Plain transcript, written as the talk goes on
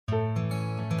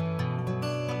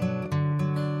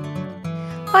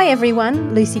Hi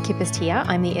everyone, Lucy Kippist here.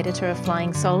 I'm the editor of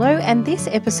Flying Solo, and this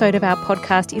episode of our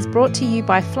podcast is brought to you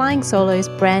by Flying Solo's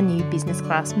brand new business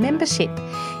class membership.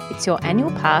 It's your annual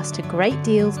pass to great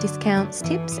deals, discounts,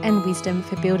 tips and wisdom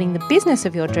for building the business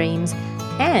of your dreams,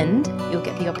 and you'll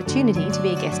get the opportunity to be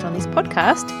a guest on this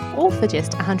podcast, all for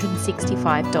just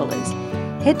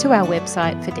 $165. Head to our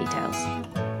website for details.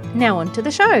 Now on to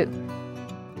the show.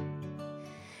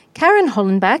 Karen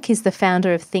Hollenbach is the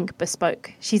founder of Think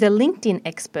Bespoke. She's a LinkedIn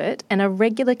expert and a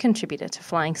regular contributor to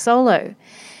Flying Solo.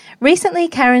 Recently,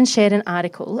 Karen shared an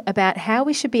article about how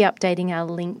we should be updating our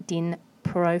LinkedIn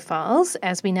profiles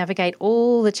as we navigate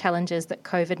all the challenges that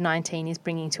COVID-19 is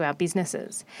bringing to our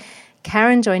businesses.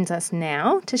 Karen joins us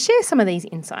now to share some of these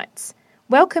insights.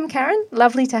 Welcome, Karen.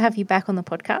 Lovely to have you back on the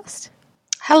podcast.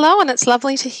 Hello, and it's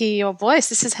lovely to hear your voice.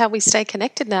 This is how we stay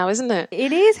connected now, isn't it?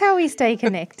 It is how we stay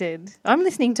connected. I'm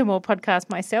listening to more podcasts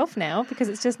myself now because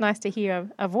it's just nice to hear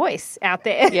a voice out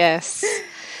there. Yes.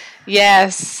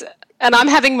 And I'm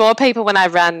having more people when I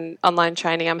run online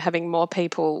training. I'm having more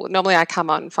people. Normally I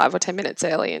come on 5 or 10 minutes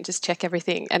early and just check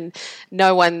everything, and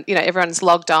no one, everyone's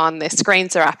logged on, their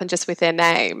screens are up and just with their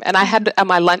name. And I had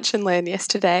my lunch and learn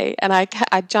yesterday, and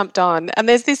I jumped on, and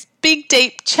there's this big,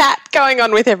 deep chat going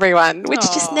on with everyone, which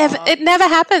just never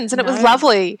happens. And it was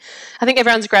lovely. I think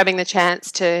everyone's grabbing the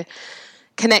chance to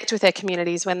connect with their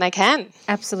communities when they can.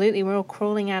 Absolutely. We're all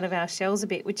crawling out of our shells a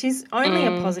bit, which is only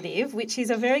a positive, which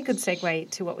is a very good segue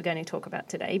to what we're going to talk about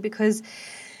today, because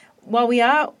while we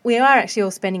are actually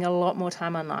all spending a lot more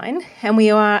time online, and we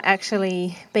are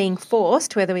actually being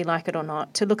forced, whether we like it or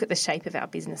not, to look at the shape of our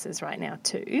businesses right now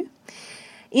too.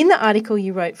 In the article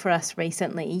you wrote for us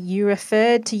recently, you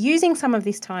referred to using some of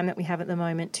this time that we have at the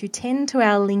moment to tend to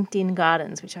our LinkedIn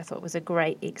gardens, which I thought was a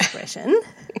great expression.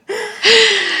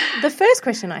 The first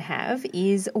question I have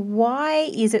is,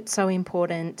 why is it so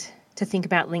important to think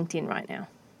about LinkedIn right now?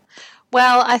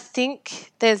 Well, I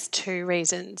think there's two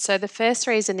reasons. So the first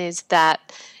reason is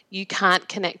that you can't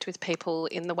connect with people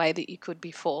in the way that you could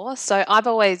before. So you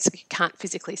can't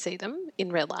physically see them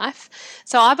in real life.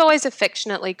 So I've always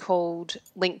affectionately called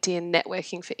LinkedIn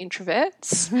networking for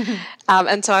introverts.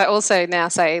 And so I also now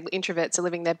say introverts are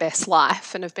living their best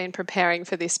life and have been preparing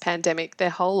for this pandemic their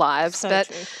whole lives. So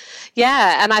true.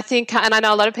 Yeah, and I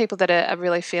know a lot of people that are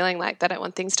really feeling like they don't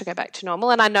want things to go back to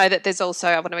normal. And I know that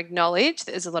I want to acknowledge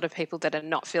that there's a lot of people that are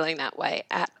not feeling that way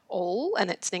at all, and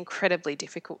it's an incredibly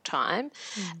difficult time.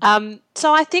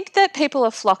 So I think that people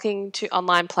are flocking to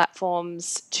online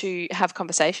platforms to have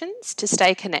conversations, to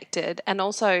stay connected, and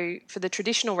also for the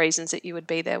traditional reasons that you would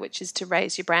be there, which is to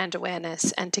raise your brand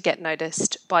awareness and to get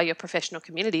noticed by your professional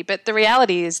community. But the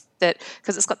reality is that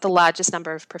because it's got the largest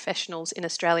number of professionals in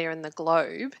Australia and the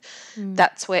globe,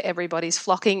 that's where everybody's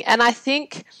flocking. And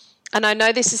I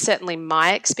know this is certainly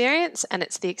my experience, and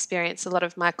it's the experience of a lot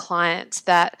of my clients,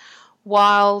 that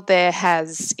while there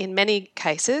has, in many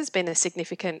cases, been a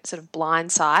significant sort of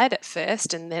blind side at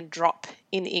first and then drop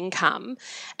in income,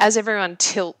 as everyone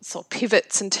tilts or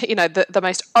pivots into, the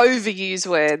most overused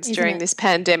words during this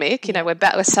pandemic,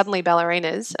 we're suddenly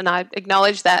ballerinas, and I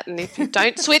acknowledge that. And if you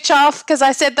don't switch off because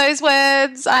I said those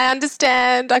words, I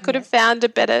understand. I could have found a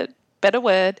better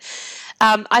word.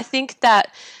 I think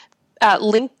that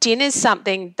LinkedIn is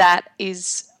something that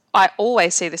I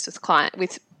always see this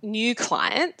with new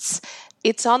clients.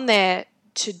 It's on their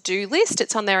to-do list.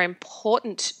 It's on their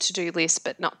important to-do list,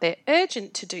 but not their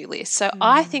urgent to-do list. So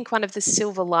I think one of the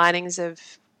silver linings of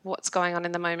what's going on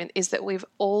in the moment is that we've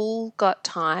all got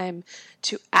time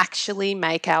to actually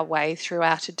make our way through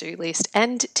our to-do list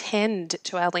and tend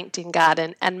to our LinkedIn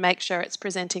garden and make sure it's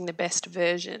presenting the best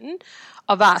version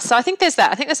of us. So I think there's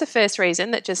that. I think that's the first reason,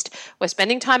 that just we're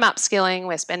spending time upskilling,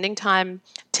 we're spending time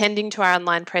tending to our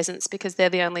online presence, because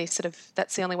that's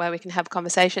the only way we can have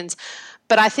conversations.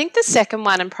 But I think the second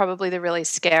one, and probably the really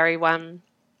scary one,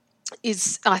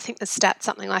 is, I think the stat,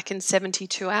 something like in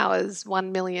 72 hours,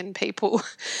 1 million people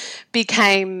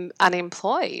became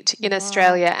unemployed in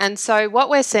Australia. And so what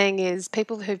we're seeing is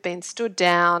people who've been stood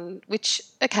down, which,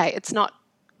 okay, it's not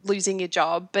losing your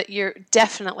job, but you're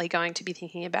definitely going to be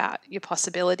thinking about your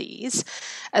possibilities,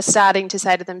 are starting to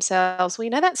say to themselves, well,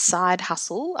 that side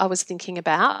hustle I was thinking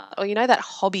about, or that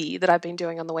hobby that I've been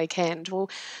doing on the weekend, well,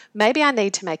 maybe I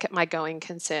need to make it my going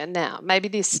concern now.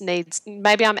 Maybe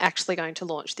I'm actually going to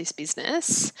launch this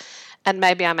business, and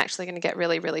maybe I'm actually going to get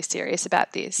really, really serious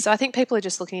about this. So I think people are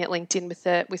just looking at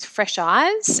LinkedIn with fresh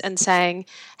eyes and saying,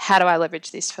 how do I leverage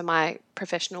this for my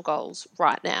professional goals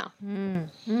right now?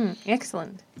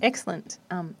 Excellent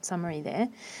summary there.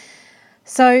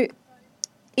 So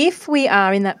if we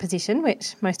are in that position,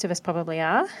 which most of us probably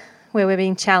are, where we're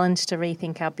being challenged to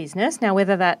rethink our business, now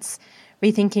whether that's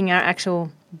rethinking our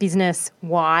actual business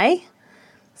why,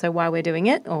 so why we're doing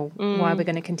it or why we're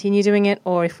going to continue doing it,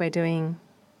 or if we're doing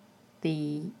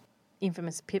the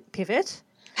infamous pivot.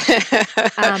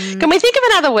 Can we think of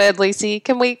another word, Lucy?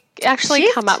 Can we actually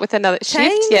Shift? come up with another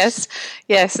Change? shift?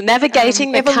 Yes.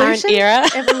 Navigating the current era.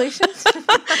 Evolution.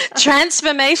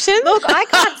 Transformation. Look, I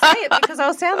can't say it because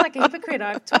I'll sound like a hypocrite.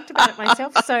 I've talked about it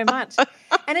myself so much.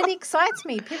 And it excites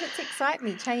me. Pivots excite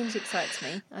me. Change excites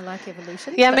me. I like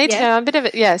evolution. Yeah, me too. I'm a bit of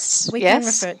it. Yes. We can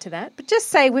refer to that. But just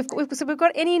say we've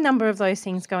got any number of those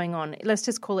things going on. Let's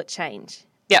just call it change.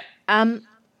 Yep.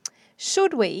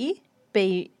 Should we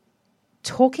be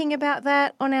talking about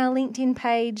that on our LinkedIn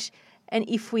page? And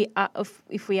if we are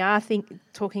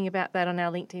talking about that on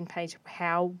our LinkedIn page,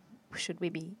 how should we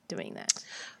be doing that?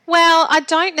 Well, I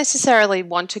don't necessarily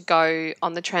want to go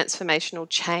on the transformational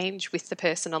change with the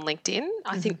person on LinkedIn.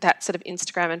 I think that's sort of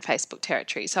Instagram and Facebook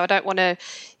territory. So I don't want to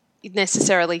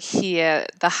necessarily hear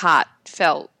the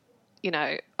heartfelt,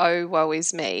 oh, woe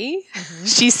is me,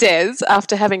 she says,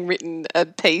 after having written a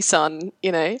piece on,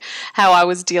 how I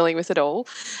was dealing with it all.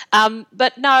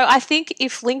 But no, I think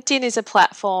if LinkedIn is a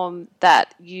platform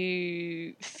that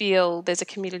you feel there's a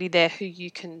community there who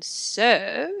you can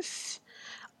serve,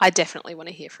 I definitely want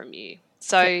to hear from you.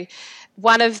 So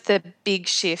one of the big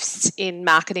shifts in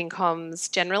marketing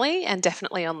comms generally, and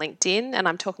definitely on LinkedIn, and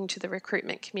I'm talking to the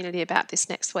recruitment community about this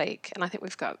next week, and I think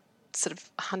we've got sort of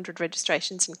 100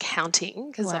 registrations and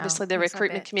counting, because obviously the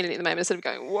recruitment community at the moment is sort of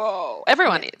going, whoa,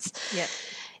 everyone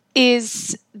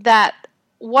is that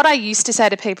what I used to say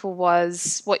to people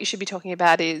was what you should be talking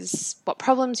about is what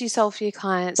problems you solve for your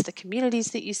clients, the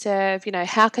communities that you serve,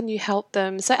 how can you help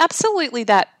them? So absolutely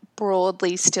that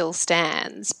broadly still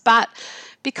stands. But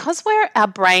because our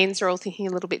brains are all thinking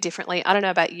a little bit differently, I don't know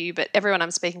about you, but everyone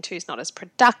I'm speaking to is not as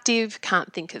productive,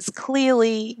 can't think as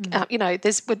clearly.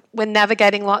 We're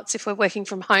navigating lots. If we're working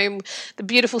from home, the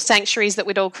beautiful sanctuaries that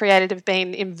we'd all created have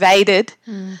been invaded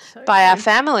by our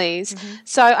families.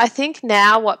 So I think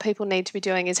now what people need to be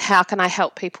doing is how can I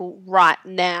help people right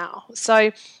now?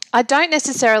 So I don't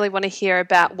necessarily want to hear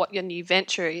about what your new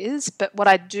venture is, but what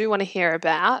I do want to hear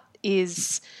about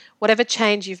is whatever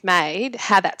change you've made,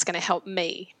 how that's going to help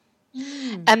me.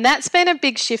 And that's been a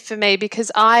big shift for me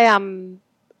because I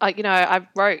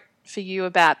wrote for you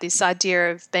about this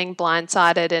idea of being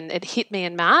blindsided, and it hit me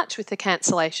in March with the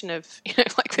cancellation of,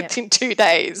 within 2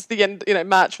 days, the end,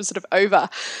 March was sort of over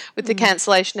with the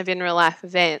cancellation of in real life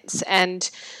events. And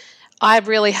I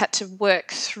really had to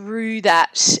work through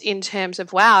that in terms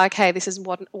of, wow, okay, this is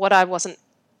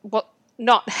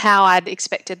not how I'd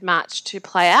expected March to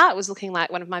play out. It was looking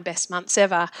like one of my best months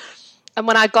ever. And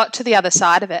when I got to the other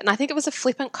side of it, and I think it was a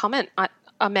flippant comment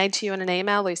I made to you in an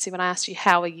email, Lucy, when I asked you,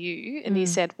 how are you? And you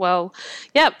said, well,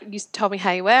 yeah, you told me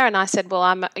how you were. And I said, well,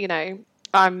 I've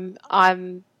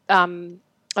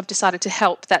decided to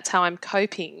help. That's how I'm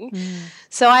coping.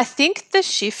 So I think the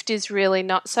shift is really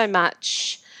not so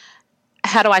much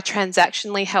how do I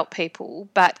transactionally help people,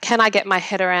 but can I get my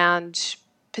head around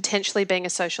potentially being a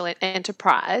social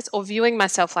enterprise or viewing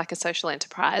myself like a social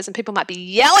enterprise. And people might be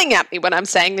yelling at me when I'm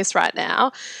saying this right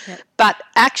now, but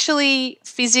actually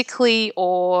physically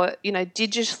or,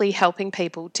 digitally helping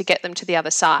people to get them to the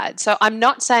other side. So I'm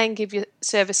not saying give your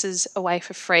services away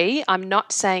for free. I'm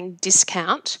not saying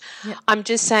discount. I'm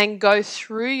just saying go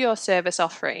through your service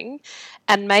offering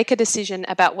and make a decision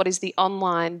about what is the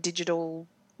online, digital,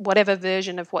 whatever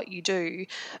version of what you do,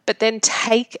 but then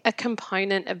take a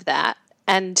component of that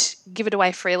and give it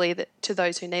away freely to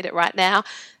those who need it right now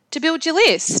to build your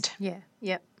list.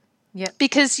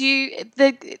 Because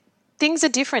the things are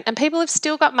different and people have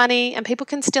still got money and people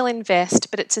can still invest,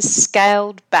 but it's a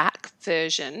scaled back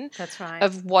version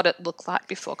of what it looked like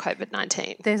before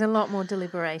COVID-19. There's a lot more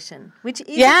deliberation, which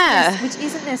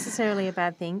isn't necessarily a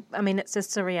bad thing. I mean, it's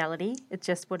just a reality. It's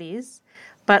just what is.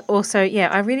 But also,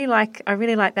 I really like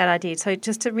that idea. So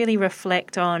just to really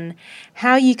reflect on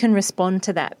how you can respond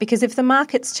to that. Because if the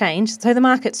market's changed,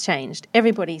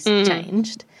 everybody's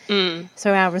changed.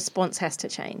 So our response has to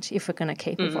change if we're going to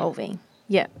keep evolving.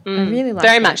 I really like that.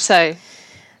 Very much so.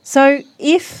 So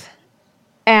if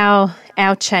our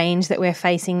change that we're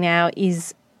facing now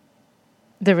is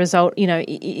the result,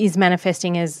 is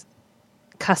manifesting as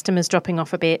customers dropping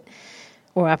off a bit,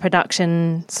 or our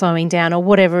production slowing down, or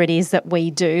whatever it is that we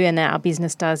do and that our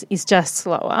business does is just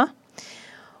slower,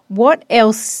 what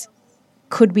else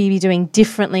could we be doing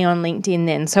differently on LinkedIn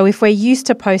then? So if we're used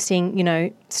to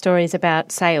posting, stories about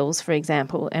sales, for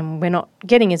example, and we're not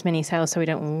getting as many sales, so we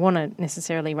don't want to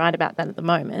necessarily write about that at the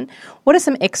moment, what are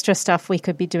some extra stuff we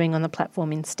could be doing on the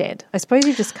platform instead? I suppose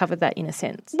you've just covered that in a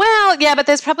sense. Well, yeah, but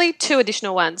there's probably two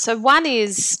additional ones. So one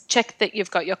is check that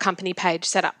you've got your company page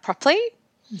set up properly.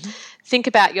 Think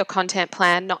about your content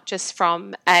plan, not just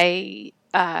from a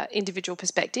individual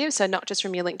perspective, so not just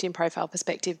from your LinkedIn profile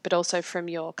perspective, but also from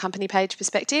your company page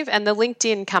perspective. And the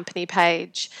LinkedIn company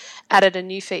page added a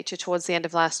new feature towards the end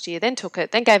of last year, then took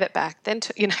it, then gave it back, then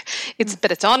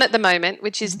but it's on at the moment,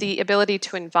 which is the ability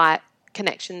to invite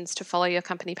connections to follow your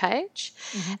company page.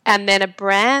 And then a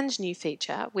brand new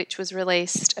feature which was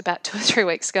released about 2 or 3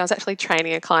 weeks ago. I was actually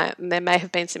training a client, and there may have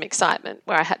been some excitement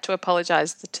where I had to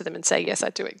apologise to them and say, yes, I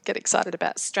do get excited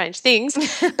about strange things.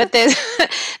 But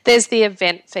there's the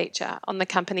event feature on the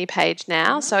company page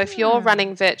now. So if you're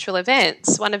running virtual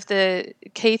events, one of the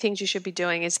key things you should be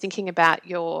doing is thinking about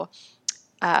your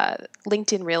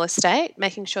LinkedIn real estate,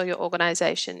 making sure your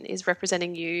organisation is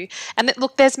representing you. And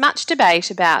look, there's much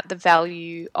debate about the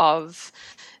value of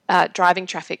driving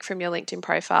traffic from your LinkedIn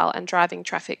profile and driving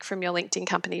traffic from your LinkedIn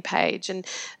company page. And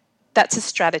that's a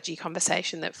strategy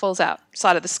conversation that falls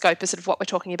outside of the scope of sort of what we're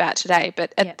talking about today.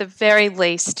 But at the very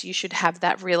least, you should have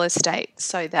that real estate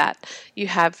so that you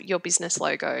have your business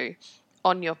logo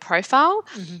on your profile.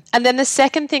 And then the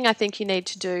second thing I think you need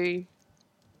to do,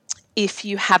 if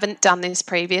you haven't done this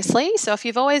previously, so if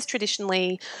you've always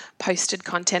traditionally posted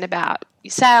content about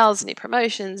your sales and your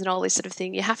promotions and all this sort of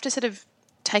thing, you have to sort of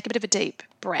take a bit of a deep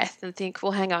breath and think,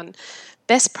 well, hang on,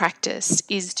 best practice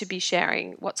is to be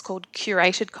sharing what's called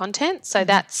curated content. So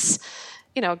that's,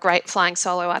 a great flying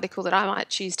solo article that I might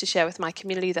choose to share with my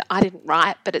community that I didn't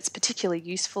write, but it's particularly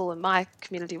useful and my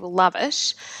community will love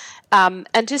it. And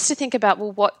just to think about,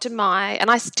 well,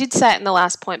 and I did say it in the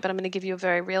last point, but I'm going to give you a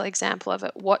very real example of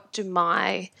it. What do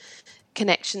my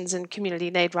connections and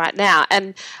community need right now?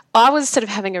 And I was sort of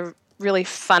having a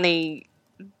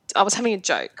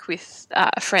joke with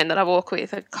a friend that I walk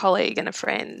with, a colleague and a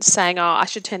friend, saying, I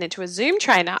should turn into a Zoom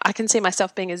trainer. I can see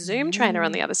myself being a Zoom trainer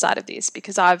on the other side of this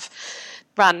because I've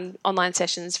run online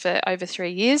sessions for over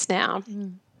 3 years now.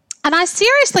 And I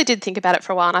seriously did think about it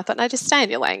for a while, and I thought, no, just stay in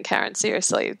your lane, Karen,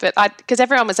 seriously. But because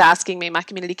everyone was asking me, my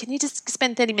community, can you just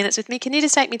spend 30 minutes with me? Can you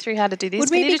just take me through how to do this? Would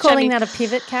we be calling that a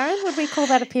pivot, Karen? Would we call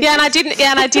that a pivot? Yeah, and I didn't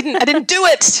do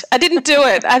it. I didn't do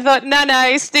it. I thought, no,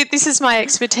 this is my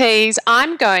expertise.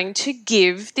 I'm going to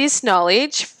give this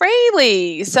knowledge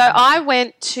freely. So I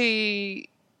went to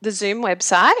the Zoom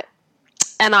website,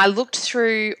 and I looked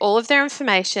through all of their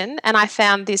information, and I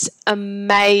found this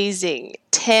amazing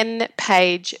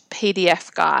 10-page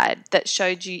PDF guide that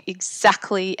showed you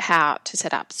exactly how to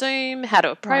set up Zoom, how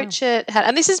to approach it.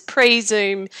 And this is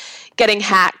pre-Zoom getting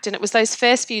hacked. And it was those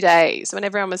first few days when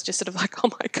everyone was just sort of like, oh,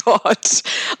 my God,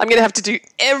 I'm going to have to do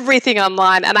everything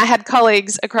online. And I had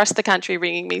colleagues across the country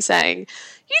ringing me saying,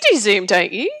 you do Zoom,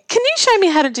 don't you? Can you show me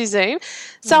how to do Zoom?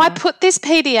 So I put this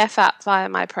PDF up via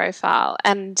my profile,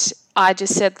 and I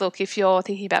just said, look, if you're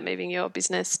thinking about moving your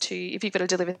business if you've got to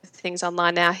deliver things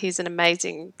online now, here's an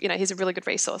amazing, here's a really good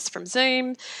resource from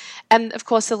Zoom. And of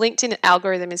course, the LinkedIn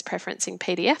algorithm is preferencing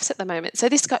PDFs at the moment. So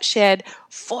this got shared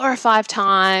 4 or 5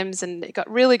 times and it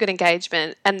got really good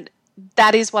engagement. And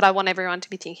that is what I want everyone to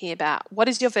be thinking about. What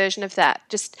is your version of that?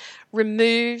 Just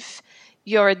remove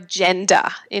your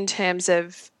agenda in terms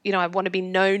of, I want to be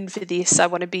known for this. I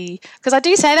want to be, because I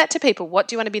do say that to people. What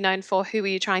do you want to be known for? Who are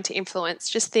you trying to influence?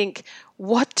 Just think,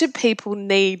 what do people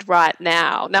need right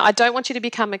now? Now, I don't want you to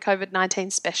become a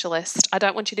COVID-19 specialist. I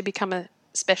don't want you to become a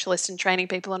specialist in training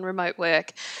people on remote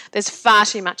work. There's far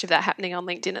too much of that happening on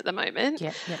LinkedIn at the moment.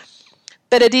 Yeah.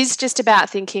 But it is just about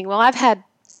thinking, well, I've had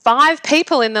 5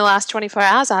 people in the last 24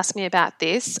 hours ask me about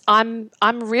this. I'm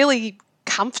really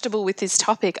comfortable with this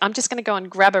topic. I'm just going to go and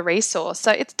grab a resource.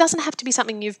 So it doesn't have to be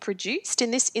something you've produced.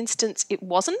 In this instance, it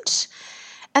wasn't.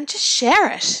 And just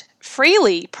share it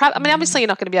freely. I mean, obviously, I'm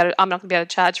not going to be able to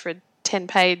charge for a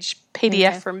 10-page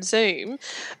PDF from Zoom.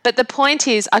 But the point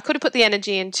is, I could have put the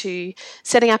energy into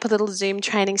setting up a little Zoom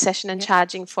training session and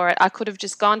charging for it. I could have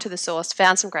just gone to the source,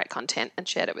 found some great content and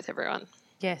shared it with everyone.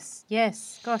 Yes.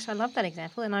 Gosh, I love that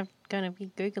example, and I'm going to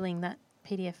be Googling that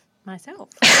PDF myself.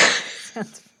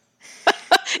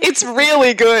 It's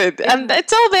really good. And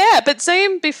it's all there. But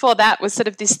Zoom before that was sort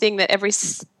of this thing that every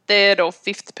 3rd or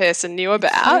 5th person knew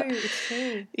about. It's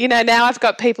true. Now I've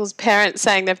got people's parents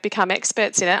saying they've become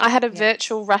experts in it. I had a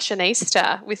virtual Russian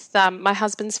Easter with my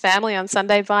husband's family on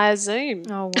Sunday via Zoom.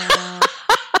 Oh, wow.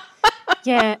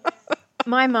 Yeah.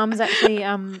 My mum's actually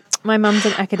my mum's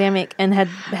an academic and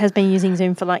has been using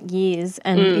Zoom for like years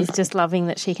and is just loving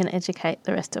that she can educate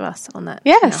the rest of us on that.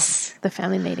 Yes. The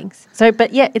family meetings. So,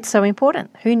 but yeah, it's so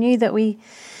important. Who knew that we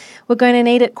were going to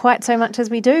need it quite so much as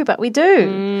we do, but we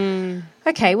do.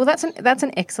 Okay, well that's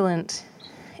an excellent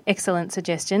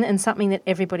suggestion and something that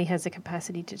everybody has the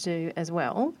capacity to do as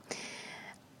well.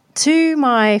 To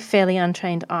my fairly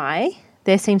untrained eye,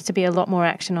 there seems to be a lot more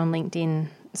action on LinkedIn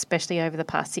especially over the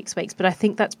past 6 weeks, but I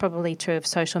think that's probably true of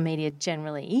social media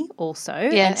generally also.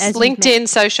 Yes, and LinkedIn,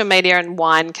 social media and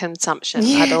wine consumption,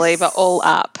 I believe, are all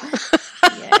up.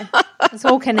 Yeah, it's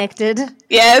all connected.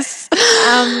 Yes.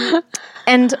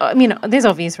 And, there's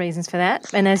obvious reasons for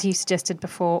that. And as you suggested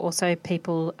before, also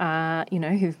people,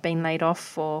 who've been laid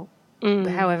off or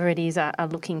however it is are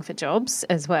looking for jobs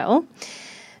as well.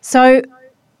 So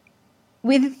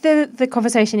with the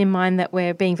conversation in mind that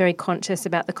we're being very conscious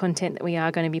about the content that we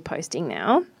are going to be posting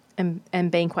now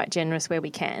and being quite generous where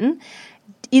we can,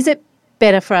 is it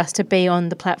better for us to be on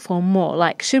the platform more?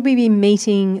 Like, should we be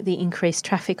meeting the increased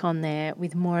traffic on there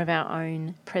with more of our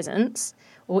own presence?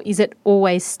 Or is it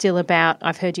always still about,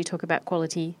 I've heard you talk about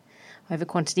quality over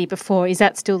quantity before, is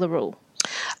that still the rule?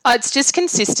 It's just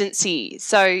consistency.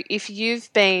 So if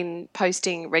you've been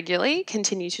posting regularly,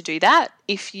 continue to do that.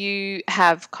 If you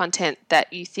have content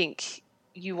that you think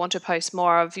you want to post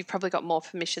more of, you've probably got more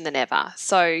permission than ever.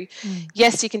 So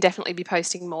yes, you can definitely be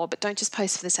posting more, but don't just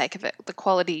post for the sake of it. The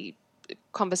quality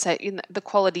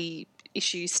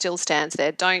issue still stands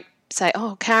there. Don't say,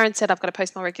 oh, Karen said I've got to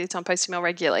post more regularly, so I'm posting more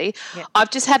regularly. Yep. I've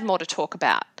just had more to talk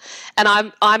about. And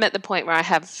I'm at the point where I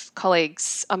have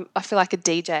colleagues, I feel like a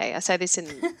DJ. I say this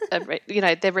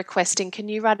they're requesting, can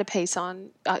you write a piece on,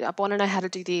 I want to know how to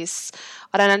do this.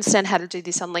 I don't understand how to do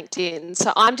this on LinkedIn.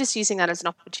 So I'm just using that as an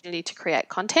opportunity to create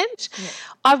content. Yep.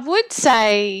 I would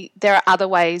say there are other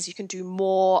ways you can do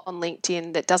more on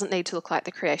LinkedIn that doesn't need to look like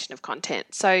the creation of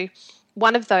content. So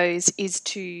one of those is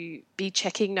to be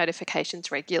checking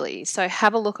notifications regularly. So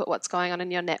have a look at what's going on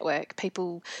in your network,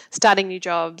 people starting new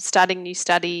jobs, starting new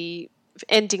study,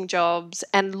 ending jobs,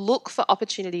 and look for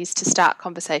opportunities to start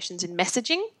conversations in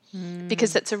messaging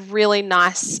because that's a really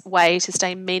nice way to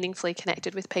stay meaningfully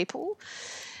connected with people.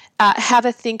 Have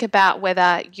a think about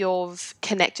whether you've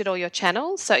connected all your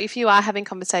channels. So if you are having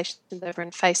conversations over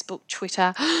in Facebook,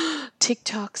 Twitter,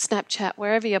 TikTok, Snapchat,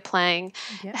 wherever you're playing,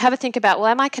 have a think about, well,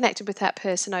 am I connected with that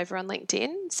person over on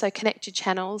LinkedIn? So connect your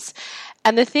channels.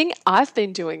 And the thing I've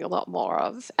been doing a lot more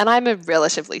of, and I'm a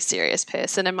relatively serious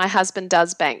person, and my husband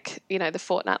does bank, the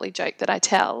fortnightly joke that I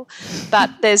tell, but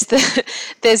there's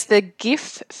the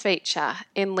GIF feature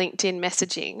in LinkedIn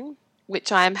messaging,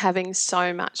 which I am having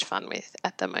so much fun with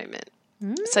at the moment.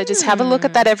 So just have a look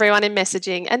at that, everyone, in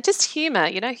messaging, and just humour.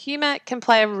 Humour can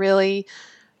play a really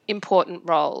important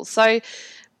role. So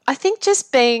I think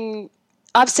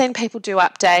I've seen people do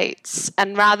updates,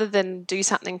 and rather than do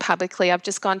something publicly, I've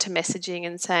just gone to messaging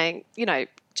and saying, I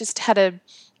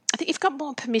think you've got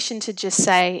more permission to just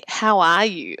say, how are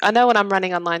you? I know when I'm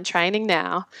running online training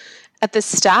now, at the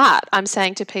start, I'm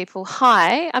saying to people,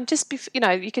 hi, I'm just,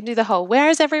 you can do the whole,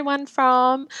 where is everyone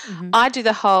from? I do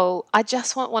the whole, I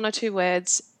just want one or two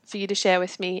words for you to share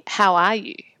with me, how are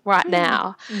you right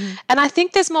now? And I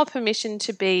think there's more permission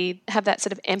to have that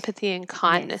sort of empathy and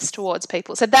kindness towards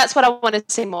people. So that's what I want to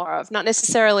see more of, not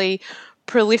necessarily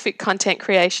prolific content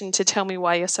creation to tell me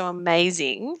why you're so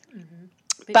amazing,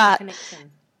 but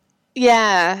connection.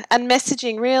 Yeah, and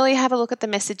messaging, really have a look at the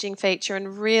messaging feature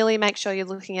and really make sure you're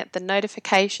looking at the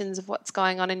notifications of what's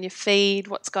going on in your feed,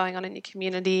 what's going on in your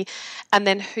community, and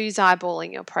then who's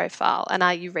eyeballing your profile and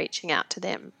are you reaching out to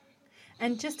them.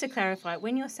 And just to clarify,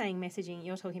 when you're saying messaging,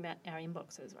 you're talking about our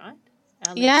inboxes, right?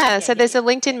 So there's a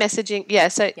LinkedIn messaging,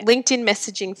 LinkedIn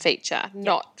messaging feature,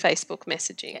 not Facebook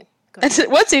messaging. And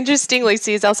what's interesting,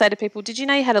 Lucy, is I'll say to people, did you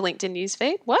know you had a LinkedIn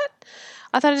newsfeed? What?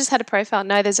 I thought I just had a profile.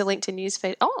 No, there's a LinkedIn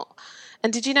newsfeed. Oh,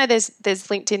 and did you know there's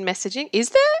LinkedIn messaging?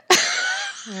 Is there?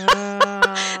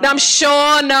 No, I'm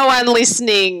sure no one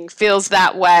listening feels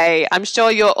that way. I'm sure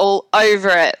you're all over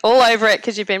it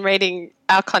because you've been reading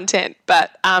our content.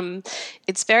 But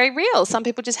it's very real. Some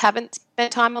people just haven't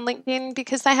spent time on LinkedIn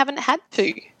because they haven't had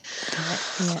to.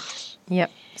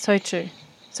 Yep. So true.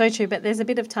 So true. But there's a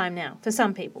bit of time now for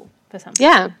some people.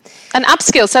 Yeah. And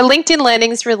upskill. So LinkedIn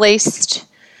Learning's released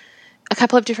a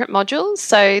couple of different modules.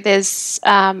 So there's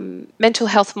mental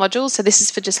health modules. So this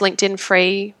is for just LinkedIn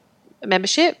free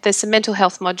membership. There's some mental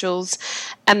health modules.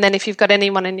 And then if you've got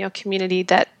anyone in your community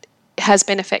that has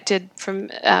been affected from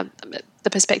the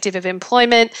perspective of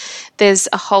employment, there's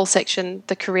a whole section,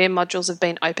 the career modules have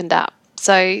been opened up.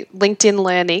 So LinkedIn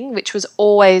Learning, which was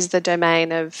always the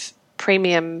domain of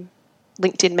premium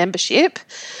LinkedIn membership,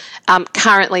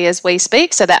 currently as we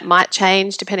speak, so that might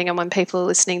change depending on when people are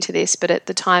listening to this, but at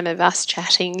the time of us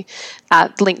chatting,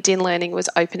 LinkedIn Learning was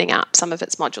opening up some of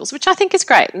its modules, which I think is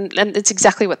great, and it's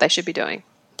exactly what they should be doing.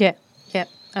 Yeah,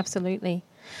 absolutely.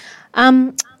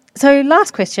 So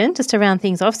last question, just to round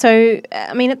things off. So,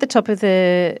 at the top of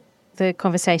the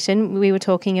conversation, we were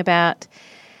talking about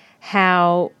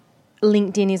how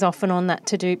LinkedIn is often on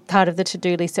that part of the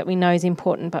to-do list that we know is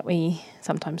important, but we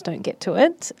sometimes don't get to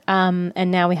it.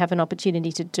 And now we have an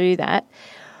opportunity to do that.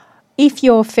 If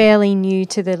you're fairly new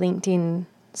to the LinkedIn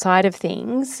side of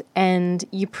things and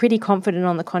you're pretty confident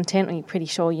on the content or you're pretty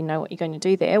sure you know what you're going to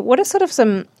do there, what are sort of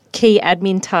some key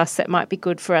admin tasks that might be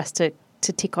good for us to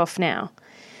tick off now?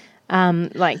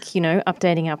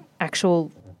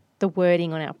 Updating the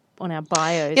wording on our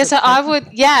bios. Yeah, so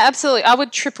absolutely. I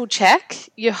would triple check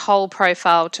your whole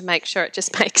profile to make sure it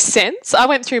just makes sense. I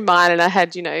went through mine and I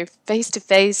had,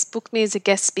 face-to-face, book me as a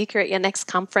guest speaker at your next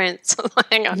conference.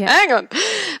 hang on.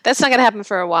 That's not going to happen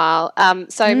for a while.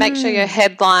 So make sure your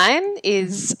headline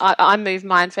is, I move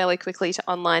mine fairly quickly to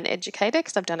online educator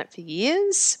because I've done it for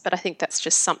years, but I think that's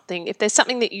just something, if there's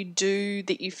something that you do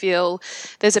that you feel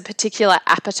there's a particular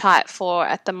appetite for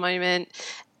at the moment,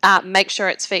 make sure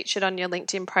it's featured on your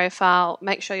LinkedIn profile.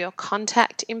 Make sure your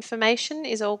contact information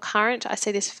is all current. I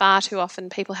see this far too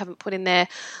often. People haven't put in their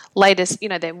latest,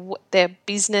 their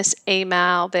business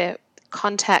email, their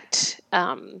contact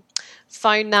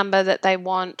phone number that they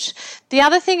want. The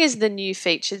other thing is the new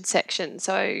featured section.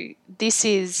 So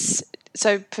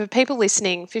for people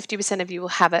listening, 50% of you will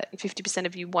have it and 50%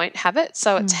 of you won't have it.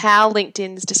 So it's how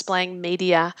LinkedIn's displaying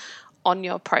media on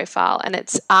your profile, and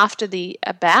it's after the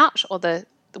about or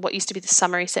what used to be the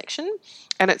summary section,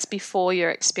 and it's before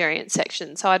your experience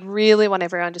section. So I'd really want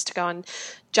everyone just to go and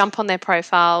jump on their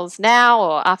profiles now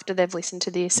or after they've listened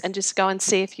to this and just go and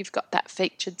see if you've got that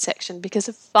featured section, because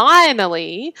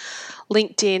finally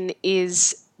LinkedIn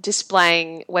is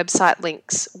displaying website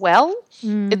links well.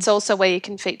 It's also where you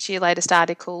can feature your latest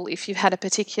article. If you've had a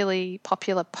particularly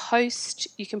popular post,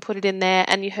 you can put it in there.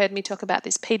 And you heard me talk about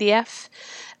this PDF.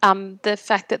 The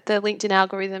fact that the LinkedIn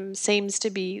algorithm seems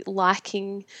to be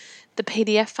liking the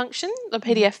PDF function, the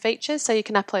PDF feature, so you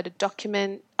can upload a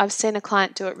document. I've seen a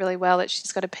client do it really well, that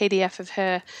she's got a PDF of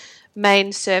her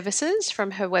main services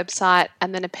from her website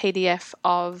and then a PDF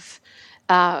of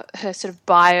her sort of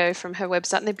bio from her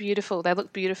website, and they're beautiful. They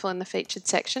look beautiful in the featured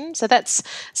section. So that's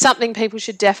something people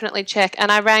should definitely check.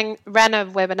 And I ran a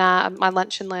webinar, my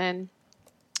Lunch and Learn,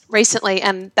 recently,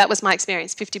 and that was my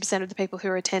experience. 50% of the people who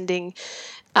were attending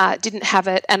didn't have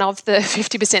it, and of the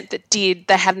 50% that did,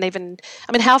 they hadn't even.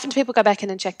 I mean, how often do people go back in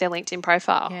and check their LinkedIn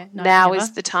profile? Yeah, now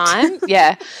is the time.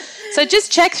 Yeah, so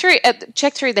just check through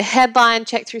the headline,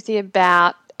 check through the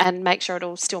about, and make sure it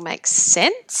all still makes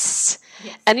sense.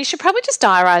 Yes. And you should probably just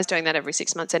diarise doing that every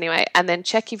 6 months anyway, and then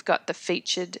check you've got the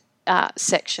featured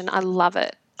section. I love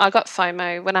it. I got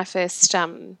FOMO when I first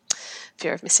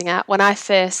fear of missing out. When I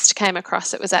first came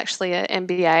across it, was actually an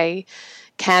MBA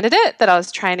candidate that I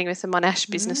was training with in Monash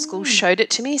Business School showed it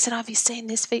to me. He said, have you seen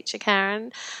this feature,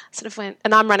 Karen? I sort of went,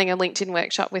 and I'm running a LinkedIn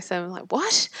workshop with them. I'm like,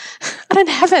 what? I don't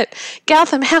have it.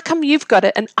 Gautam, how come you've got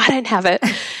it and I don't have it?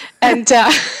 And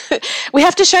we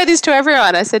have to show this to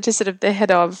everyone. I said to sort of the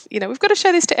head of, we've got to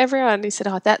show this to everyone. He said,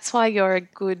 that's why you're a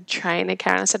good trainer,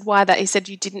 Karen. I said, why that? He said,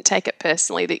 you didn't take it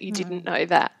personally that you didn't know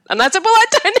that. And I said, well, I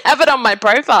don't have it on my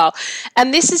profile.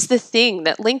 And this is the thing,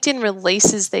 that LinkedIn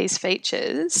releases these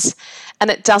features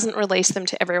and it doesn't release them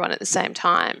to everyone at the same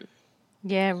time.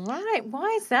 Yeah, right. Why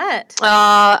is that?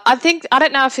 I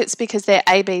don't know if it's because they're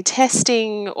A/B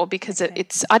testing or because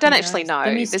it's. I don't actually know.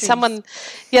 There's someone.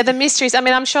 Yeah, the mysteries. I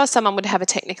mean, I'm sure someone would have a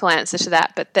technical answer to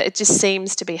that, but it just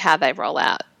seems to be how they roll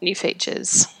out new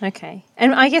features. Okay,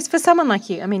 and I guess for someone like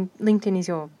you, I mean, LinkedIn is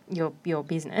your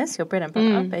business, your bread and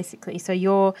butter, basically. So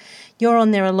you're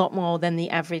on there a lot more than the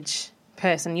average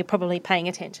person. You're probably paying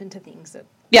attention to things that.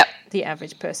 Yep. The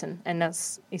average person, and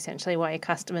that's essentially why your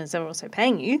customers are also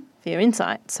paying you for your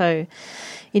insight. So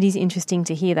it is interesting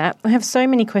to hear that. I have so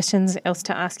many questions else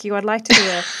to ask you. I'd like to do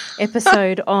an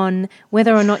episode on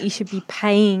whether or not you should be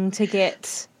paying to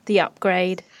get the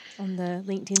upgrade on the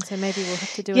LinkedIn, so maybe we'll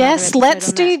have to do another episode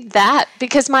let's do that,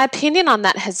 because my opinion on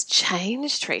that has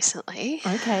changed recently.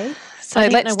 Okay. So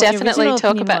let's definitely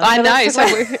talk about I know. So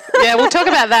we'll talk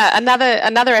about that.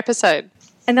 Another episode.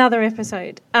 Another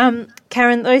episode.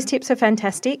 Karen, those tips are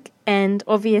fantastic, and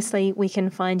obviously we can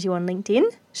find you on LinkedIn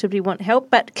should we want help,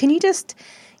 but can you just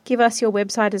give us your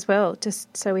website as well,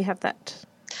 just so we have that?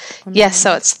 Yes,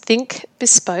 so it's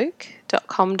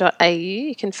thinkbespoke.com.au.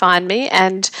 You can find me,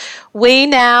 and we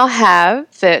now have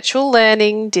virtual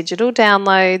learning, digital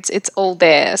downloads. It's all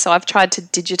there. So I've tried to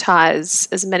digitize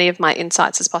as many of my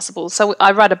insights as possible. So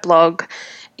I write a blog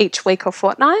each week or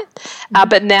fortnight,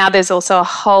 but now there's also a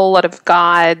whole lot of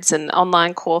guides and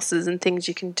online courses and things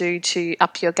you can do to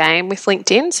up your game with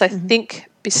LinkedIn. So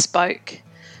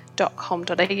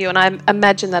thinkbespoke.com.au, and I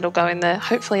imagine that'll go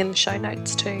hopefully in the show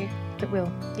notes too. It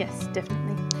will, yes,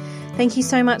 definitely. Thank you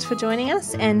so much for joining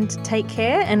us, and take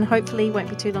care, and hopefully it won't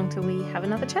be too long till we have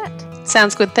another chat.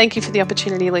 Sounds good. Thank you for the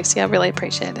opportunity, Lucy. I really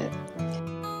appreciate it.